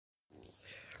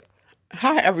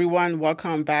Hi, everyone.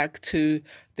 Welcome back to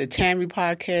the Tammy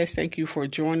podcast. Thank you for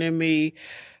joining me.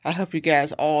 I hope you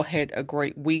guys all had a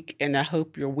great week, and I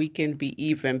hope your weekend be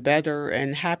even better.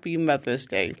 And happy Mother's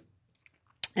Day.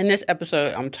 In this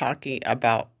episode, I'm talking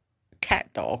about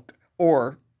cat dog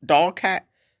or dog cat,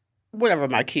 whatever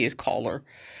my kids call her.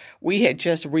 We had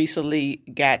just recently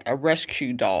got a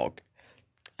rescue dog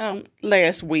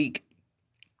last week,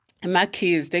 and my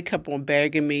kids, they kept on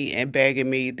begging me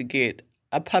to get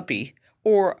a puppy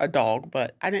or a dog,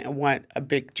 but I didn't want a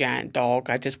big giant dog.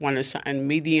 I just wanted something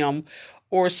medium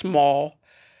or small.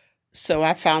 So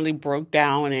I finally broke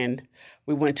down and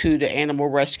we went to the animal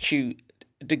rescue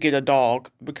to get a dog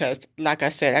because, like I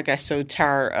said, I got so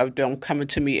tired of them coming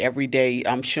to me every day,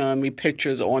 showing me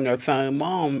pictures on their phone.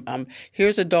 Mom,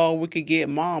 here's a dog we could get.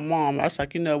 Mom. I was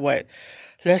like, you know what?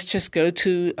 Let's just go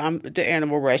to the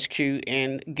animal rescue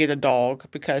and get a dog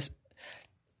because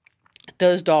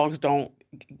those dogs don't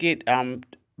get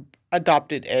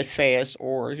adopted as fast,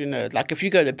 or like if you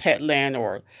go to Petland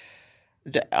or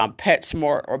the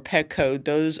PetSmart or Petco,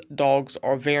 those dogs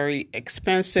are very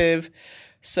expensive.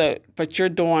 So, but you're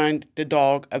doing the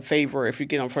dog a favor if you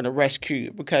get them from the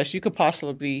rescue because you could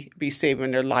possibly be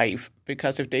saving their life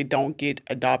because if they don't get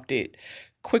adopted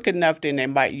quick enough, then they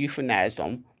might euthanize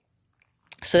them.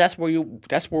 So that's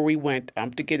where we went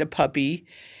to get a puppy.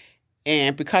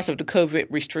 And because of the COVID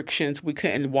restrictions, we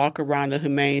couldn't walk around the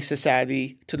Humane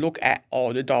Society to look at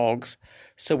all the dogs.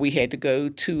 So we had to go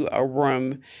to a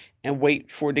room and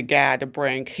wait for the guy to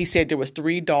bring. He said there was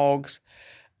 3 dogs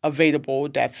available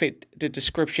that fit the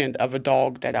description of a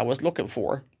dog that I was looking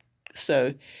for.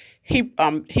 So he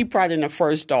brought in the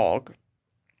first dog.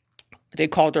 They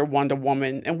called her Wonder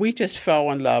Woman, and we just fell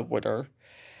in love with her.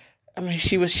 I mean,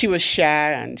 she was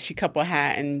shy and she kept on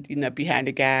hiding, behind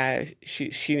the guy. She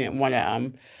didn't want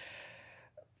to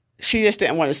she just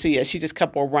didn't want to see us. She just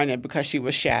kept on running because she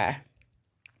was shy.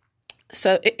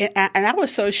 And I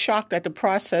was so shocked that the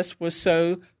process was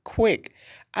so quick.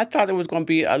 I thought it was going to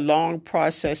be a long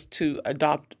process to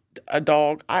adopt a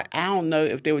dog. I don't know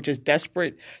if they were just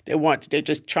desperate. They're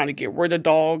just trying to get rid of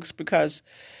dogs because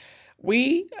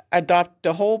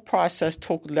the whole process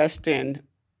took less than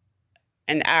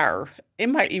an hour. It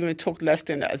might even took less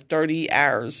than 30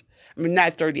 hours. I mean,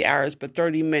 not 30 hours, but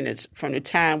 30 minutes from the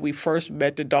time we first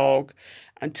met the dog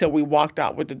until we walked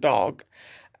out with the dog.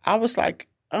 I was like,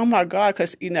 oh my God,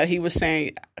 because, he was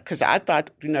saying, because I thought,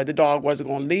 the dog wasn't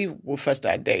going to leave with us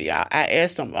that day. I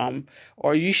asked him,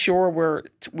 are you sure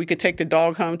we could take the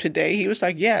dog home today? He was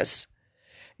like, yes,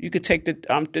 you could take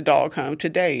the dog home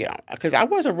today. Because I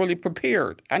wasn't really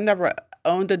prepared. I never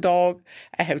owned a dog.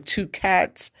 I have 2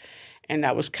 cats. And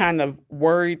I was kind of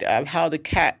worried of how the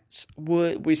cats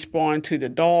would respond to the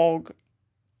dog.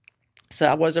 So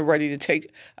I wasn't ready to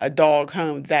take a dog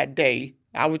home that day.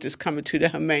 I was just coming to the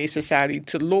Humane Society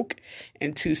to look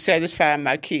and to satisfy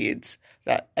my kids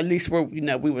that at least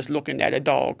we was looking at a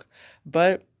dog.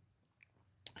 But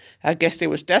I guess they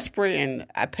was desperate, and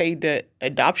I paid the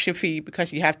adoption fee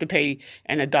because you have to pay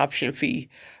an adoption fee.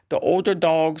 The older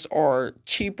dogs are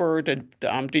cheaper.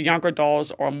 The younger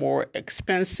dogs are more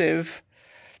expensive.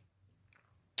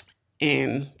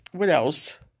 And what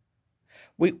else?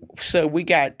 We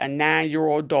got a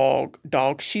 9-year-old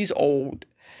dog. She's old.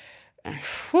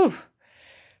 Whew.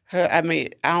 I mean,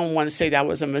 I don't want to say that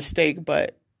was a mistake,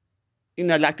 but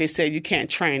like they said, you can't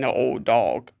train an old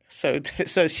dog. So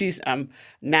she's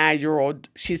 9-year-old.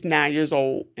 She's 9 years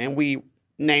old, and we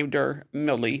named her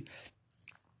Millie.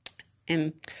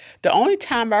 And the only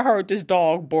time I heard this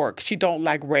dog bark, she don't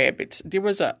like rabbits. There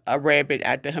was a rabbit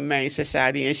at the Humane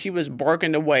Society, and she was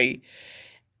barking away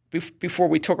before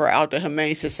we took her out to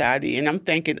Humane Society. And I'm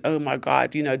thinking, oh my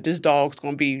God, this dog's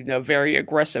going to be very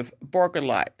aggressive, bark a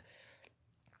lot.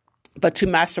 But to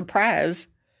my surprise,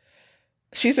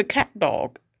 she's a cat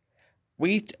dog.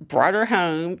 We brought her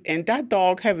home, and that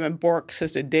dog haven't barked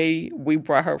since the day we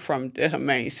brought her from the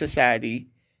Humane Society.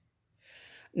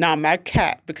 Now, my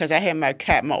cat, because I had my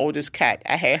oldest cat,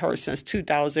 I had her since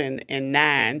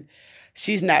 2009.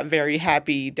 She's not very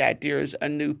happy that there's a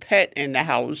new pet in the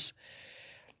house.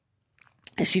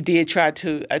 And she did try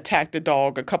to attack the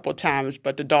dog a couple of times,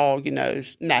 but the dog,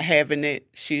 is not having it.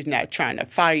 She's not trying to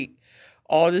fight.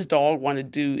 All this dog want to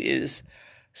do is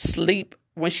sleep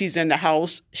when she's in the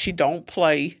house. She don't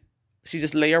play. She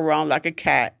just lay around like a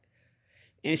cat,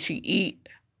 and she eat.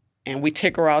 And we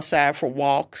take her outside for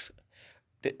walks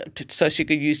so she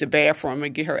could use the bathroom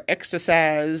and get her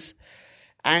exercise.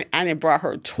 I didn't brought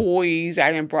her toys.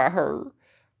 I didn't brought her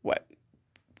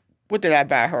what did I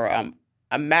buy her?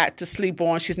 A mat to sleep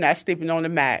on. She's not sleeping on the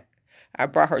mat. I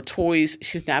brought her toys.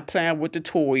 She's not playing with the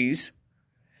toys.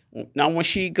 Now, when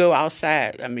she go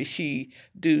outside, I mean, she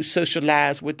do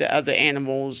socialize with the other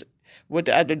animals, with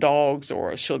the other dogs,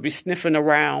 or she'll be sniffing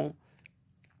around.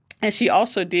 And she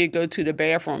also did go to the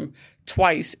bathroom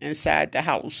twice inside the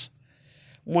house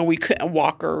when we couldn't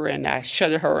walk her, and I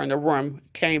shut her in the room,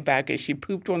 came back, and she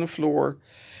pooped on the floor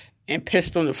and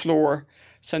pissed on the floor.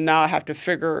 So now I have to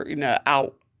figure,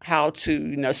 out how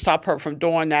to, stop her from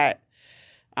doing that.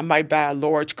 I might buy a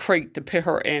large crate to put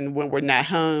her in when we're not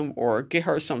home, or get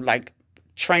her some like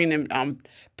training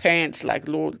pants, like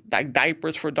little like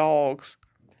diapers for dogs,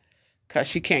 because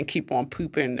she can't keep on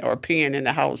pooping or peeing in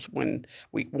the house when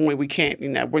we can't,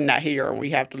 we're not here, and we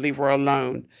have to leave her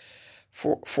alone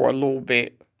for a little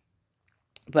bit.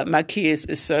 But my kids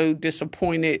is so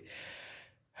disappointed.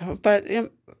 But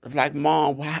like,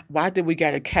 Mom, why did we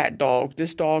get a cat dog?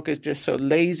 This dog is just so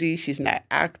lazy. She's not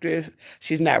active.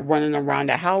 She's not running around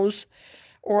the house.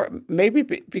 Or maybe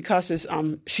because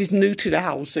she's new to the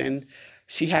house, and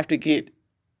she have to get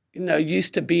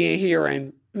used to being here,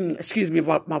 and excuse me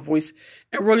about my voice,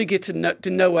 and really get to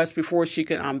know us before she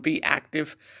can be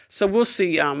active. So we'll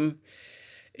see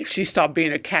if she stopped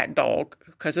being a cat dog,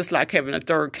 because it's like having a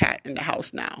third cat in the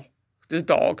house now. This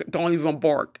dog don't even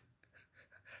bark.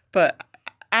 But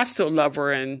I still love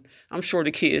her, and I'm sure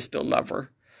the kids still love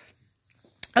her.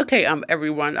 Okay,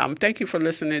 everyone, thank you for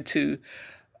listening to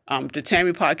the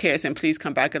Tammy podcast, and please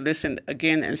come back and listen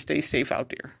again, and stay safe out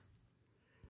there.